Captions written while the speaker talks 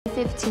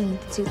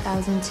15th,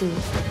 2002.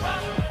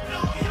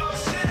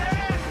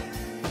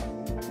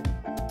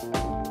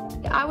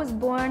 I was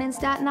born in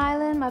Staten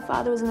Island. My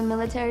father was in the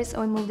military,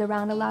 so we moved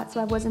around a lot, so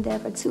I wasn't there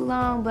for too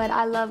long, but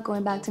I love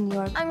going back to New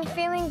York. I'm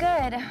feeling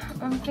good.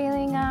 I'm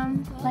feeling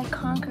like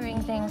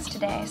conquering things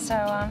today,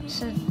 so it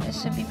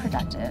should be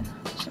productive.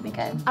 It should be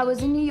good. I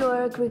was in New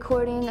York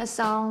recording a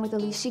song with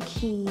Alicia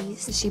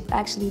Keys. She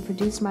actually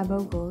produced my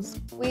vocals.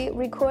 We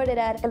recorded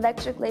at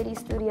Electric Lady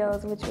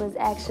Studios, which was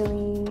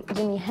actually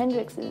Jimi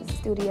Hendrix's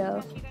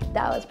studio.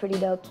 That was pretty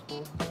dope.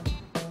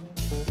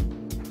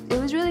 It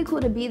was really cool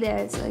to be there.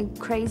 It's like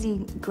crazy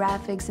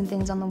graphics and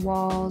things on the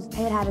walls.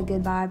 It had a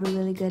good vibe, a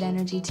really good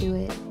energy to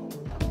it.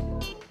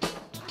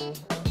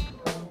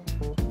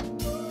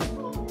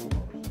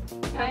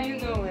 How you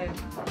doing?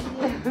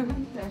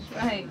 That's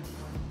right.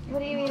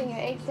 What are you eating, your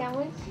egg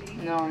sandwich?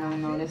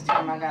 No. This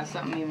time I got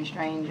something even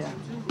stranger.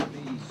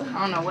 I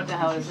don't know what the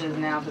hell this is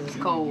now because it's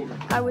cold.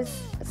 I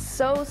was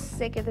so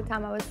sick at the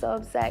time. I was so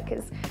upset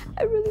because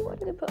I really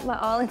wanted to put my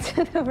all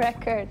into the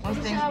record.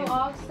 I'm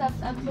all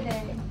stuffed up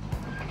today.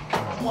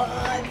 What?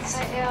 I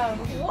am.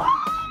 What?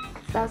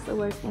 That's the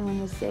worst thing when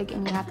you're sick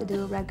and you have to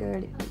do a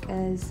record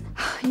because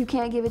you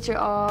can't give it your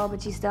all,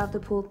 but you still have to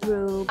pull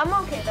through. I'm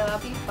okay though, I'll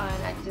be fine.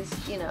 I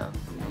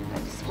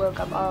just woke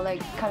up all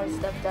like kind of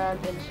stuffed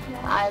up and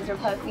my eyes are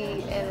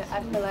puffy and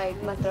I feel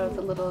like my throat's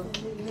a little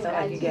Feel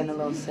like you're getting a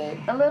little sick.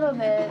 A little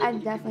bit. I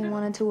definitely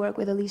wanted to work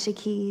with Alicia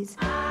Keys.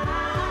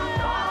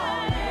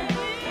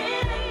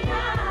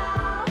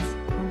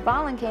 When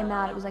Fallen came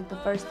out, it was like the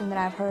first thing that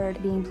I've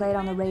heard being played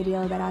on the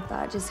radio that I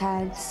thought just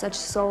had such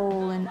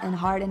soul and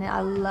heart in it.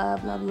 I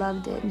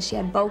loved it. And she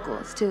had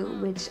vocals too,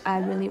 which I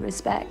really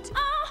respect.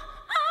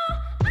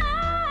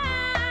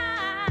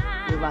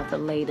 We're about to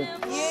lay the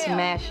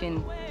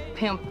smashing,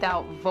 pimped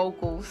out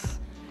vocals,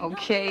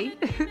 okay?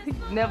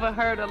 Never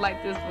heard her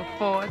like this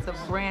before. It's a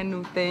brand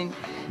new thing,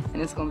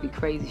 and it's gonna be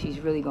crazy. She's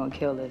really gonna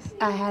kill this.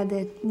 I had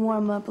to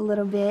warm up a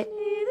little bit.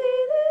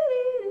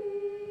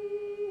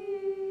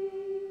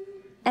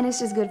 And it's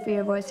just good for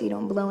your voice so you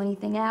don't blow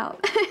anything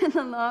out in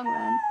the long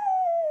run.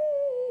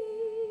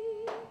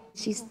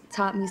 She's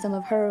taught me some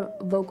of her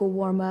vocal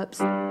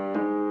warm-ups.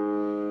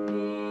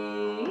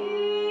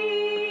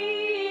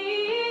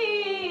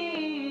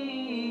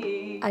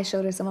 I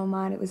showed her some of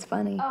mine. It was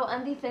funny. Oh,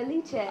 Andy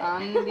Felice.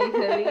 Andy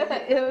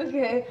Felice.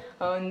 Okay.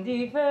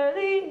 Andy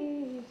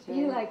Felice.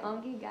 You like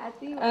Andy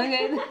Gatsby?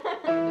 Okay. You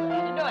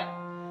can do it.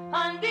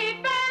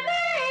 Andy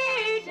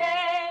Felice.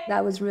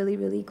 That was really,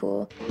 really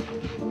cool.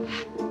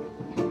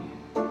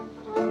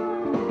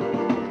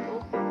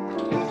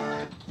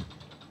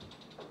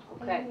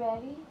 Okay. Are you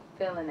ready?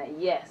 Feeling it.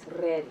 Yes,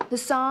 ready. The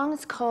song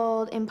is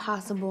called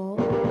Impossible.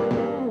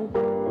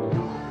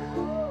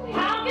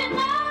 How can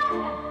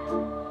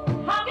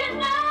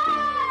I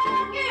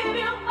give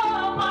you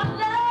all my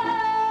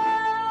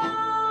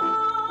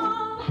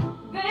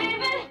love,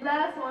 baby?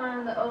 Last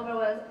one, the over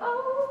was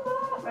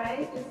over,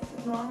 right?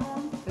 It's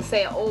normal. And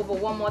say it over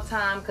one more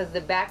time because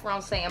the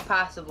background say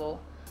impossible.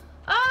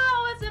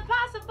 Oh, it's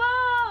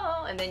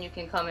impossible. And then you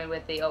can come in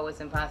with the oh, it's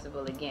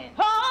impossible again.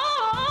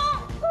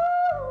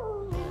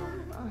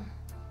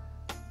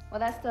 Well,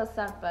 that still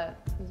sucked, but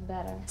it's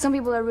better. Some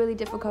people are really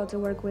difficult to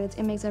work with.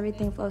 It makes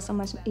everything flow so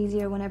much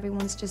easier when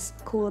everyone's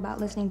just cool about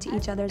listening to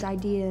each other's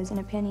ideas and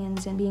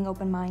opinions and being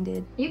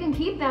open-minded. You can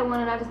keep that one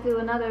and I'll just do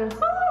another.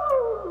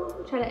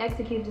 Try to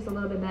execute just a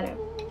little bit better.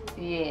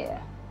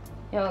 Yeah.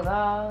 Yo,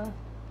 God.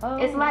 Oh.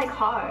 It's like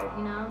hard,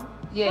 you know?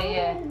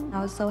 Yeah.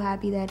 I was so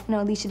happy that,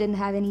 Alicia didn't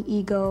have any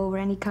ego or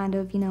any kind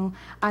of,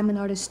 I'm an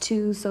artist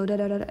too, so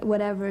da-da-da-da,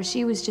 whatever.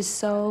 She was just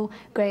so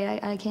great.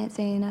 I can't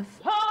say enough.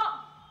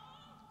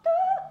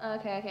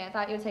 Okay, I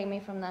thought you would take me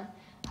from the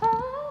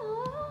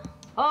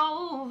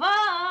Over.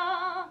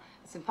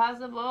 It's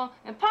impossible,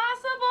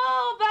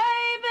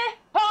 baby.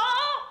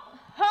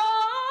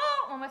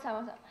 One more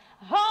time.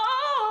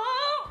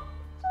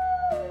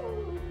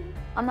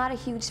 I'm not a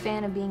huge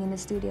fan of being in the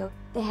studio.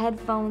 The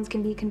headphones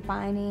can be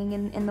confining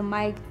and the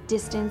mic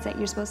distance that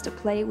you're supposed to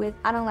play with.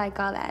 I don't like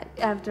all that.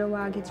 After a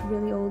while, it gets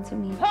really old to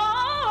me.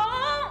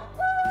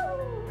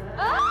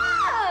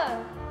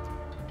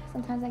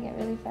 Sometimes I get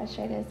really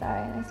frustrated,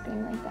 sorry, and I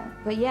scream like that.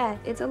 But yeah,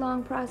 it's a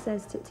long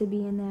process to be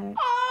in there.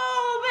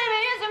 Oh,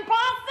 baby, it's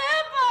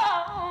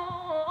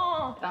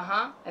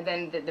impossible. And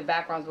then the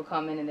backgrounds will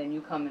come in, and then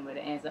you come in with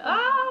the answer.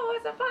 Oh,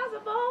 it's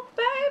impossible,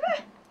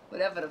 baby.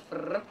 Whatever the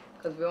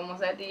because we're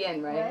almost at the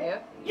end, right?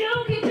 Yep. You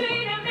keep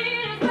treating me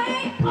this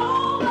way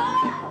over.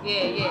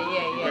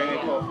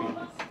 Yeah. Coffee.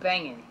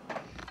 Banging.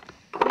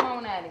 Come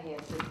on out of here,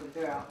 sister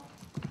girl.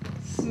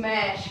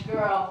 Smash,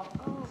 girl.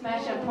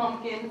 Smashing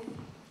pumpkins.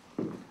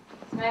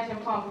 Smashing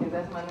pumpkins,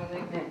 that's my new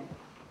nickname.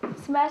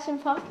 Smashing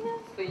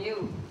pumpkins? For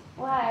you.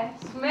 Why?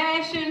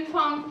 Smashing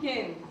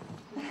pumpkins.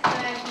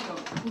 Smashing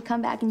them. You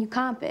come back and you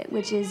comp it,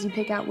 which is you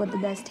pick out what the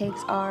best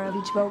takes are of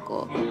each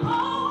vocal.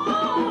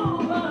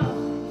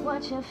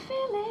 What you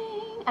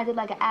feeling? I did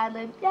like an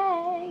ad-lib,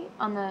 yay,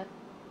 on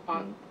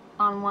one.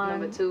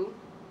 Number 2.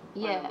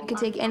 Yeah. You could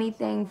take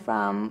anything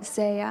from,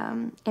 say,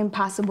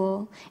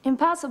 impossible.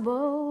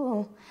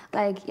 Impossible.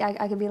 Like,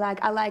 I could be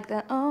like, I like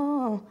the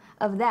oh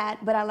of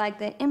that, but I like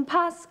the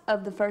impos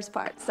of the first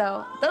part.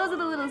 So those are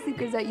the little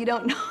secrets that you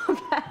don't know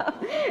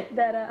about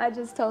that I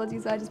just told you,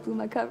 so I just blew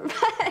my cover.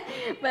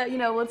 But, you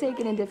know, we'll take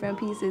it in different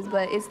pieces,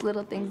 but it's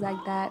little things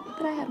like that.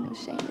 But I have no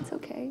shame, it's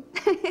okay.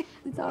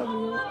 It's all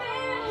real.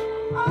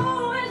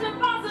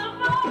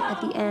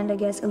 At the end, I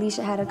guess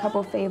Alicia had a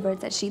couple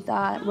favorites that she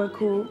thought were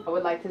cool. I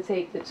would like to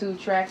take the 2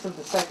 tracks of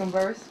the second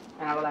verse,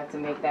 and I would like to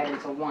make that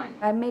into 1.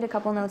 I made a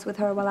couple notes with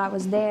her while I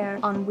was there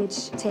on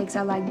which takes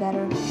I like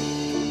better.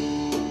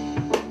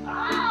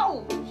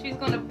 Ow! She's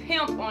gonna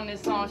pimp on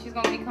this song. She's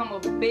gonna become a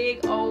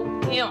big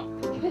old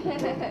pimp.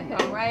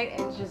 All right?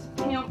 And just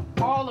pimp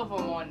all of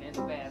them on this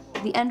bad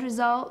boy. The end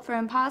result for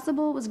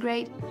Impossible was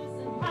great.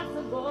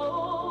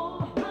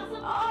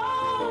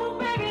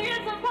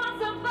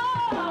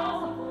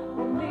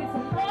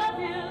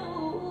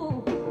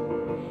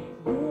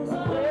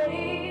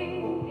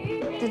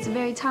 It's a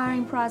very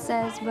tiring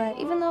process, but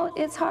even though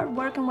it's hard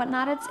work and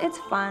whatnot, it's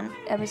fun.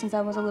 Ever since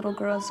I was a little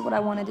girl, it's what I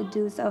wanted to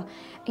do, so,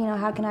 you know,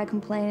 how can I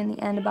complain in the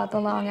end about the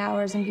long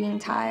hours and being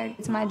tired?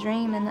 It's my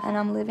dream, and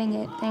I'm living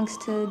it thanks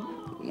to,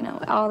 you know,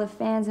 all the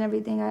fans and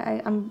everything.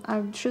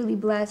 I'm truly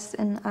blessed,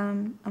 and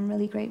I'm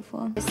really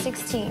grateful.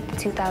 16th,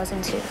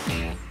 2002.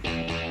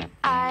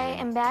 I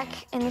am back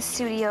in the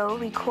studio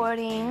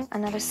recording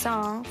another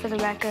song for the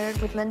record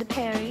with Linda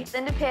Perry.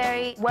 Linda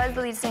Perry was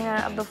the lead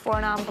singer of the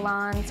 4 Non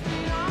Blondes.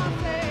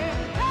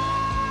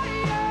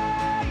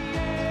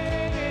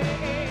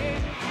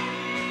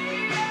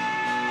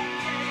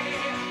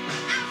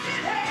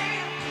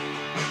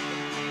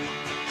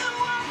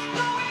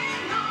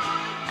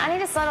 I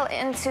need to settle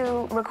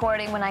into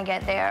recording when I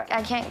get there.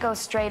 I can't go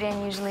straight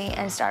in usually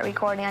and start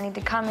recording. I need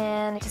to come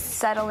in, just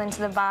settle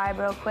into the vibe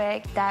real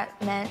quick. That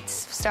meant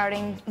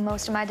starting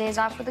most of my days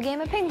off with a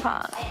game of ping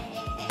pong.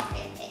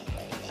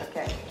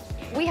 Okay.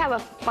 We have a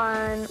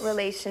fun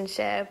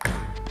relationship.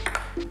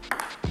 You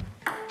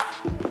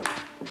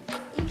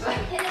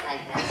can't hit it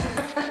like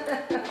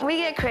that. We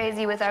get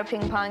crazy with our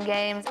ping pong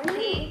games.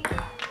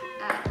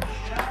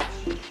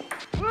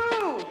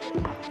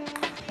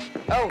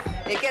 Oh,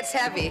 it gets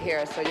heavy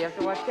here, so you have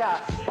to watch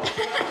out.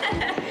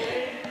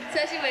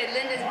 Especially with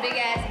Linda's big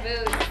ass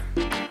boots.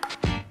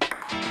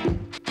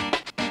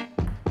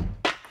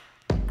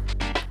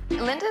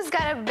 Linda's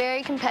got a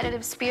very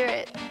competitive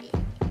spirit.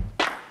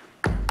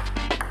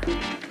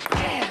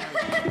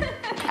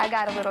 I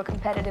got a little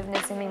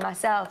competitiveness in me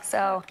myself,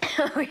 so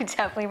we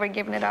definitely were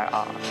giving it our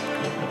all.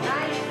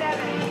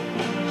 97.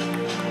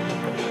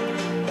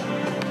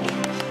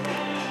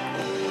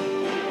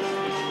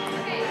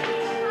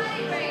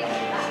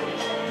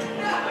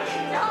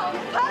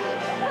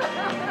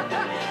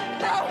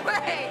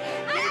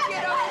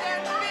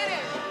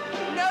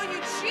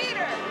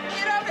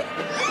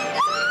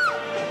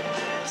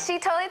 She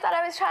totally thought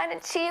I was trying to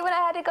cheat when I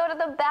had to go to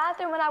the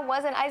bathroom when I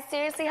wasn't. I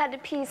seriously had to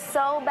pee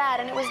so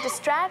bad, and it was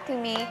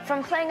distracting me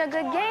from playing a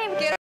good game.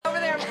 Get over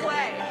there and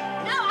play.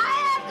 No, I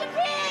have to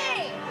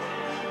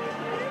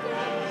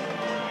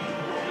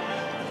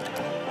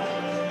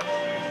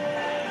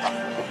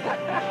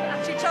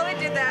pee! She totally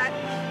did that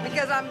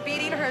because I'm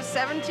beating her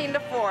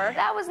 17-4.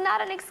 That was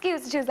not an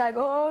excuse. She was like,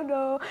 oh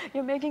no,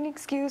 you're making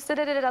excuse. Da,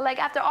 da, da, da. Like,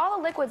 after all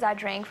the liquids I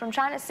drank from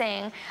trying to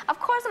sing, of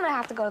course I'm gonna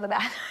have to go to the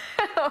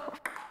bathroom.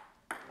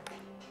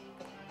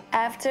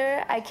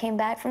 After I came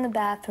back from the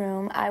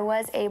bathroom, I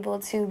was able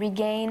to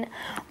regain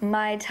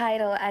my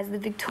title as the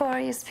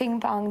victorious ping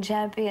pong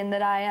champion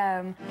that I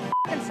am.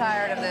 I'm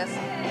tired of this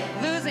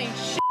losing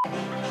shit.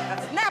 Now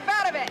snap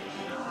out of it.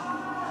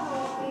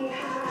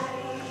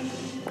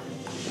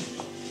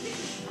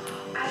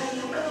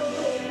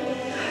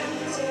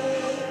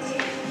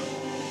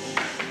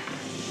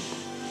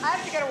 I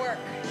have to go to work.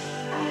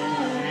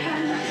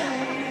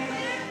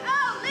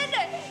 Oh,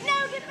 Linda! No,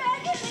 get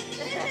back!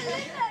 Linda!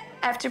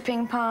 After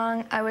ping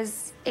pong, I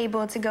was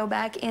able to go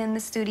back in the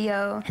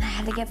studio, and I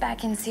had to get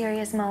back in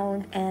serious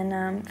mode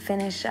and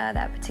finish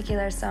that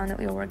particular song that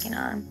we were working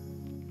on.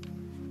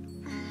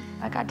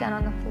 I got down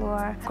on the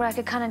floor where I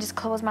could kind of just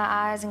close my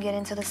eyes and get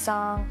into the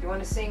song. You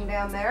want to sing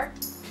down there?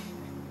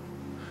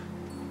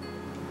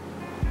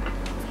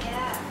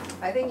 Yeah.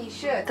 I think you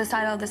should. The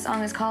title of the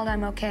song is called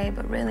I'm Okay,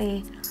 but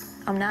really,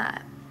 I'm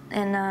not.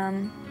 And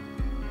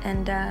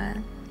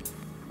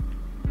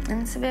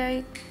it's a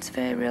very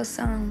real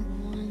song.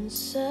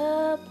 Once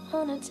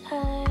upon a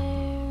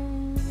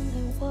time,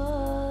 there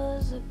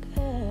was a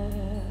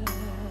girl.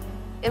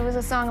 It was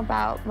a song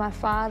about my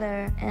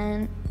father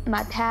and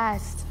my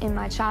past in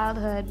my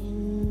childhood.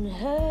 In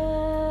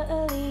her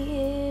early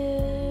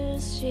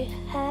years, she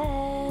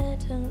had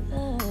to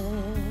learn.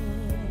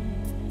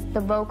 The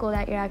vocal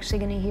that you're actually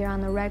gonna hear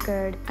on the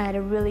record, I had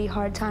a really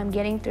hard time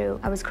getting through.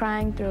 I was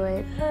crying through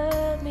it.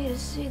 Hurt me to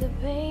see the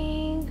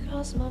pain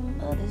cross my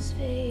mother's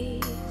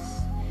face.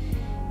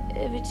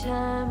 Every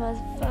time my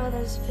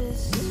father's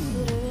fist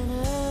put her in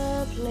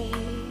her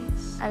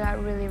place. I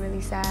got really,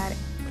 really sad.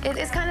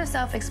 It's kind of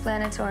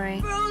self-explanatory.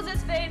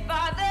 Bruises fade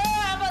farther,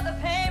 but but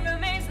the pain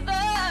remains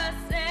the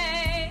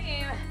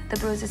same. The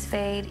bruises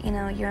fade, you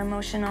know, your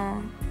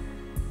emotional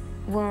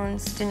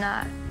wounds do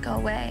not go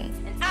away.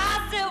 And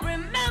I still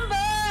remember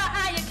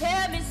how you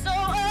kept me so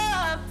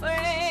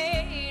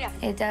afraid.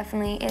 It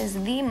definitely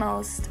is the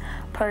most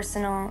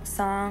personal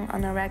song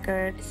on the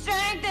record.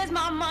 Strength is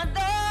my mother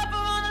for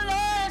all the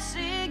love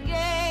she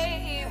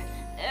gave.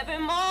 Every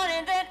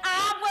morning that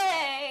I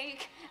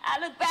wake, I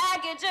look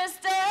back at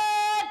just a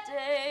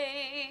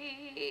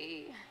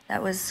day.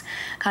 That was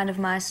kind of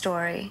my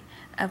story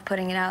of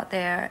putting it out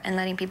there and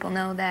letting people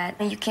know that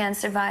you can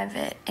survive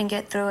it and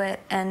get through it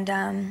and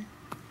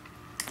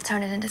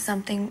turn it into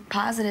something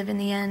positive in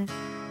the end.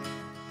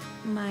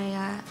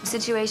 My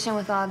situation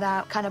with all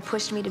that kind of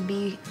pushed me to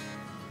be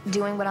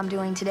doing what I'm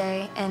doing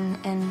today, and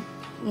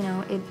you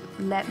know, it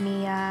let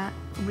me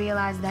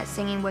realize that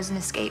singing was an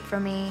escape for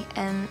me,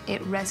 and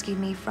it rescued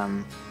me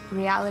from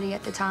reality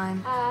at the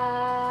time.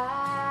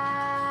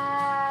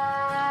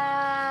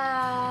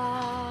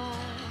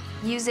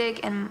 Music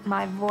and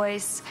my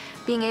voice,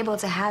 being able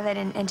to have it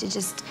and to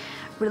just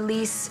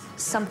release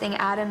something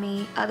out of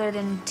me other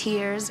than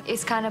tears,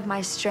 it's kind of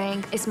my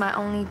strength. It's my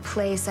only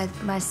place,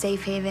 my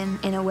safe haven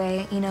in a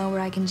way, you know,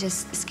 where I can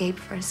just escape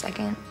for a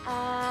second.